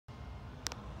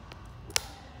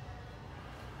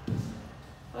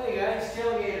Hey guys,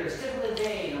 tailgaters, tip of the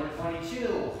day, number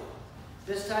 22.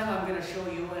 This time I'm going to show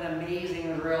you an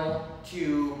amazing drill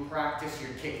to practice your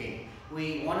kicking.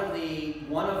 One of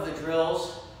the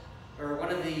drills, or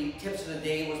one of the tips of the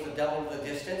day was to double the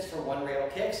distance for one rail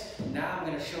kicks. Now I'm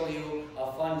going to show you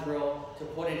a fun drill to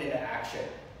put it into action.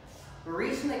 The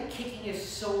reason that kicking is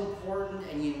so important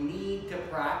and you need to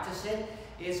practice it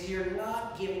is you're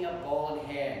not giving up ball in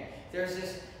hand. There's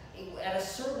this, at a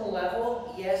certain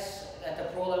level, yes, at the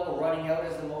pro level, running out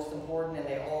is the most important and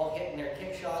they all hit in their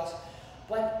kick shots.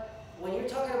 But when you're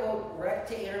talking about rec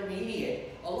to intermediate,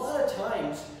 a lot of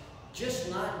times just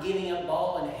not giving up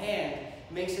ball in hand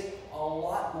makes it a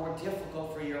lot more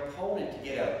difficult for your opponent to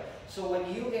get out. So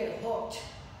when you get hooked,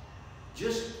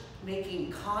 just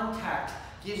making contact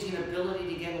gives you an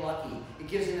ability to get lucky. It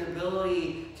gives you an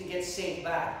ability to get safe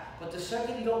back. But the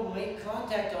second you don't make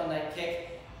contact on that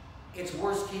kick, it's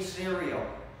worst case scenario.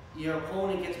 Your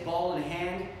opponent gets ball in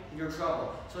hand, you're in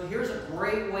trouble. So here's a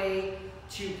great way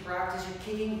to practice your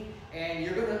kicking, and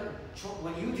you're gonna,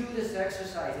 when you do this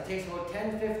exercise, it takes about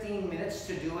 10-15 minutes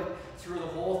to do it through the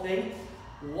whole thing.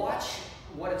 Watch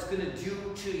what it's gonna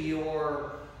do to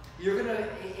your,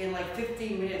 in like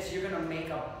 15 minutes, you're gonna make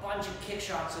a bunch of kick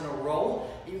shots in a row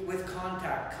with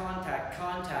contact.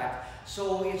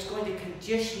 So it's going to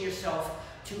condition yourself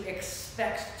to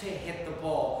expect to hit the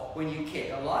ball when you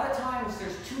kick. A lot of times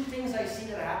there's two things I see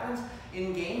that happens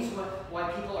in games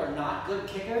why people are not good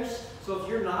kickers. So if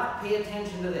you're not, pay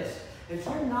attention to this. If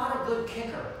you're not a good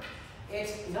kicker,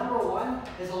 it's number one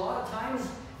is a lot of times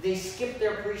they skip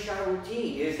their pre-shot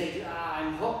routine.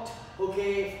 I'm hooked,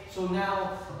 okay, so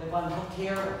now if I'm hooked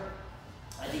here,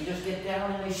 they just get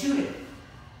down and they shoot it.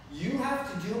 You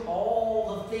have to do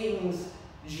all the things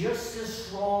just as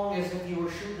strong as if you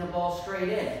were shooting a ball straight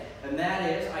in. And that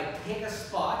is, I pick a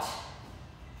spot,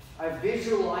 I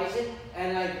visualize it,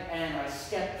 and I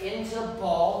step into the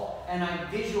ball, and I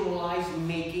visualize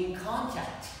making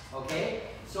contact, okay?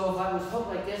 So if I was hooked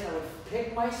like this, I would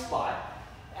pick my spot,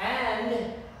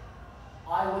 and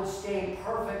I would stay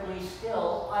perfectly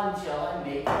still until I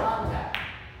make contact.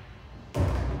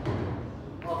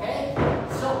 Okay?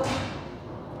 So,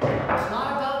 it's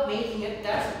not about making it,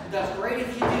 that's great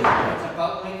if you do, it's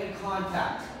about making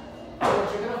contact. So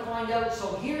what you're gonna find out,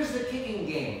 so here's the kicking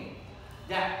game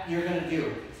that you're gonna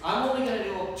do. I'm only gonna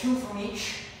do 2 from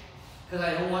each, because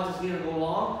I don't want this video to go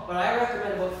long, but I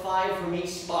recommend about 5 from each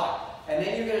spot. And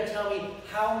then you're gonna tell me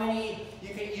how many,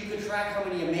 you can track how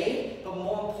many you made, but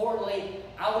more importantly,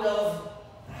 out of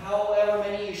however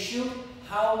many you shoot,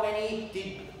 how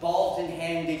many balls in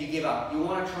hand did you give up? You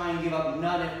wanna try and give up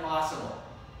none if possible.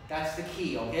 That's the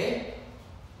key, okay?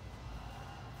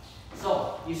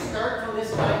 So, you start from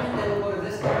this diamond, then we'll go to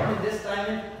this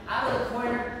diamond, out of the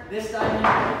corner, this diamond,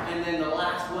 and then the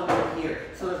last one right here.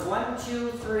 So there's 1,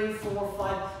 2, 3, 4,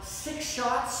 5, 6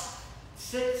 shots,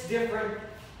 6 different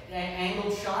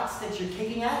angled shots that you're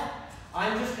kicking at.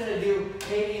 I'm just gonna do,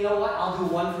 maybe, you know what, I'll do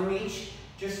 1 from each,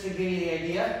 just to give you the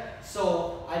idea.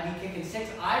 So, I'd be kicking 6.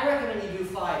 I recommend you do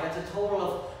 5. That's a total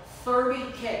of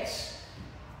 30 kicks.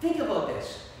 Think about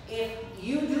this. If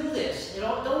you do this, it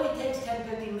only takes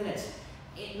 10-15 minutes.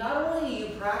 Not only are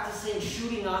you practicing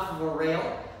shooting off of a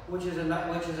rail, which is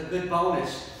a good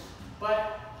bonus,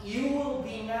 but you will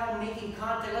be now making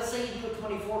contact. Let's say you do a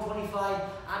 24, 25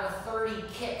 out of 30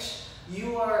 kicks.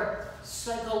 You are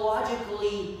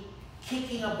psychologically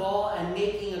kicking a ball and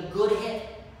making a good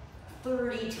hit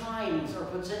 30 times, or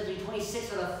potentially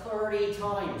 26 out of 30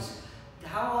 times.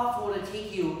 How often would it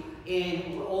take you if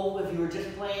you were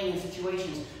just playing in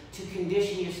situations to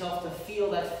condition yourself to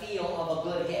feel that feel of a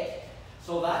good hit?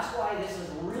 So that's why this is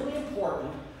really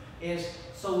important,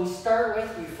 so we start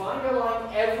with, we find our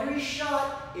line, every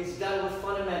shot is done with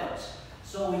fundamentals.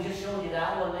 So we just showed you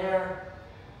that one there,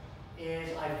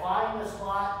 is I find the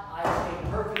spot, I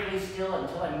stay perfectly still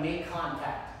until I make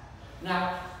contact.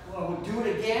 Now, I would do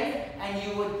it again, and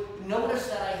you would notice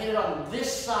that I hit it on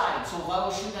this side. So if I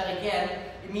will shoot that again,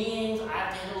 it means I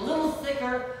have to hit a little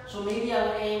thicker, so maybe I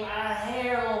would aim a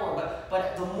hair lower.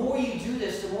 But the more you do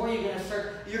this, the more you're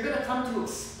going to come to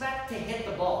expect to hit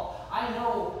the ball. I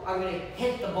know I'm going to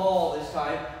hit the ball this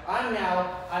time.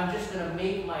 I'm just going to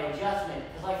make my adjustment,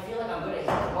 because I feel like I'm going to hit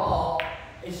the ball.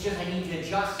 It's just I need to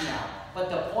adjust now. But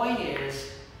the point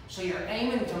is, so you're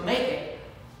aiming to make it.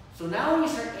 So now when you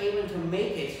start aiming to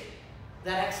make it,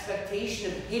 that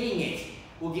expectation of hitting it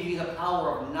will give you the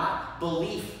power of not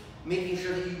belief, making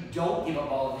sure that you don't give up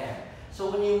ball in hand.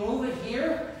 So when you move it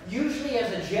here, usually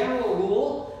as a general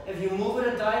rule, if you move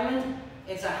it a diamond,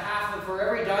 it's a half, for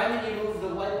every diamond you move the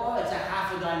white ball, it's a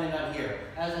half a diamond on here,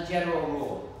 as a general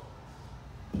rule.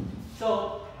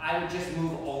 So I would just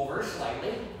move over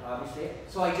slightly, obviously.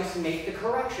 So I just make the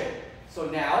correction. So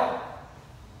now,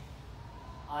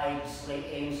 I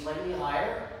aim slightly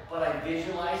higher, but I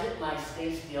visualize it and I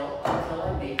stay still until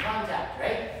I make contact,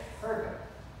 right? Perfect.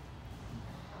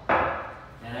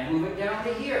 And I move it down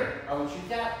to here. I would shoot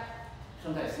that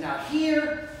sometimes. Now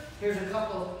here's a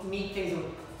couple of neat things.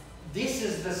 This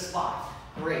is the spot.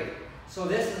 Great. So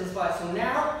this is the spot. So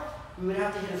now we would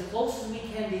have to hit as close as we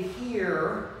can to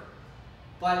here,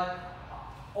 but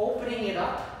opening it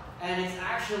up, and it's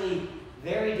actually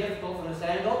very difficult from this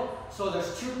angle. So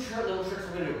there's two little tricks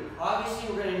we're going to do.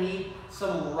 Obviously, we're going to need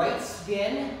some right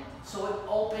spin, so it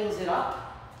opens it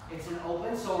up. It's an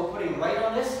open, so we're putting right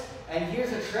on this. And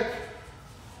here's a trick.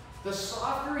 The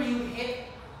softer you hit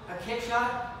a kick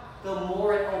shot, the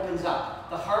more it opens up.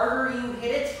 The harder you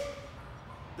hit it,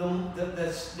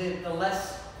 the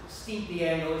less steep the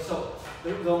angle is. So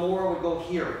the more it would go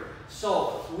here.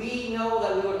 So we know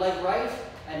that we would like right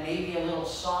and maybe a little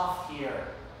soft here,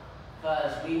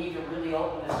 because we need to really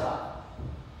open this up.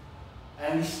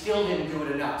 And we still didn't do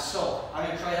it enough. So I'm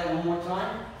going to try that one more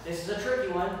time. This is a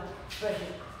tricky one.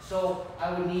 So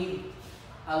I would need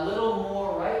a little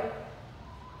more right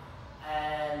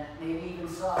and maybe even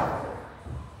softer.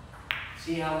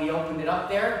 See how we opened it up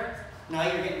there? Now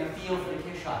you're getting a feel for the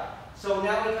kick shot. So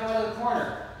now we come out of the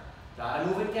corner. Gotta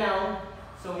move it down.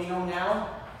 So we know now,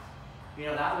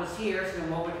 that was here, so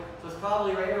move it. So it's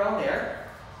probably right around there.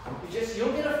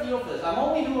 You'll get a feel for this. I'm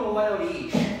only doing one out of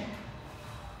each.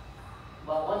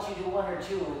 But once you do one or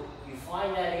two, you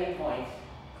find that aim point,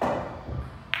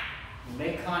 you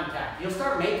make contact. You'll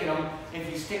start making them if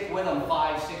you stick with them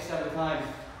 5, 6, 7 times.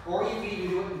 Or you could even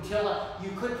do it until,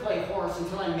 you could play horse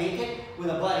until I make it with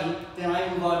a buddy, then I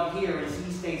move on here and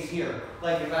he stays here.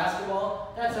 Like in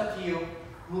basketball, that's up to you.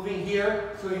 Moving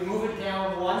here, so you move it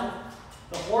down one.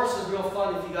 The horse is real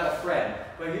fun if you got a friend,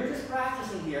 but you're just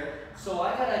practicing here. So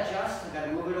I gotta adjust, I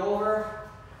gotta move it over,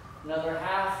 another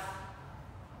half.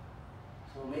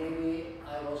 So maybe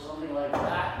I go something like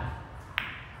that.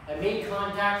 I made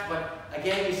contact, but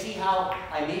again, you see how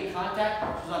I made contact,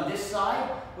 which was on this side,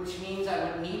 which means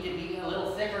I would need to be a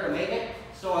little thicker to make it,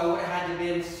 so I would have had to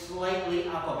be slightly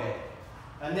up a bit.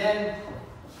 And then,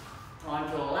 on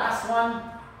to the last one.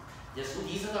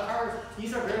 These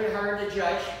are very hard to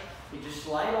judge. You just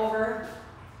slide over,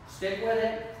 stick with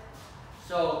it.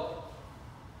 So,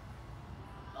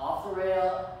 off the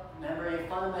rail, remember your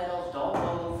fundamentals, don't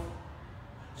move.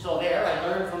 So there, I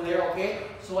learned from there, okay?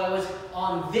 So I was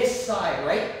on this side,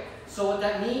 right? So what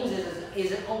that means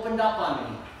is it opened up on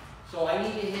me. So I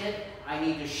need to hit it, I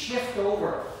need to shift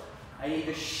over. I need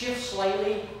to shift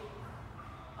slightly.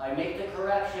 I make the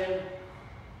correction.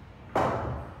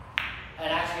 And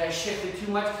actually I shifted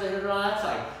too much because I hit it on that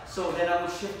side. So then I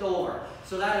would shift over.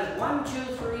 So that is 1,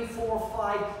 2, 3, 4,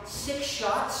 5, 6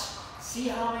 shots. See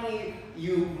how many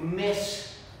you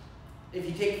miss. If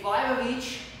you take 5 of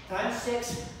each, times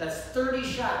 6, that's 30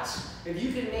 shots. If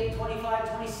you can make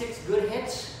 25, 26 good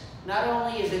hits, not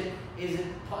only is it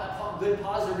good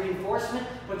positive reinforcement,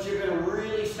 but you're going to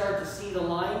really start to see the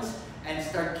lines and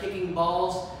start kicking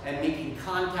balls and making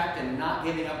contact and not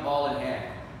giving up ball in hand.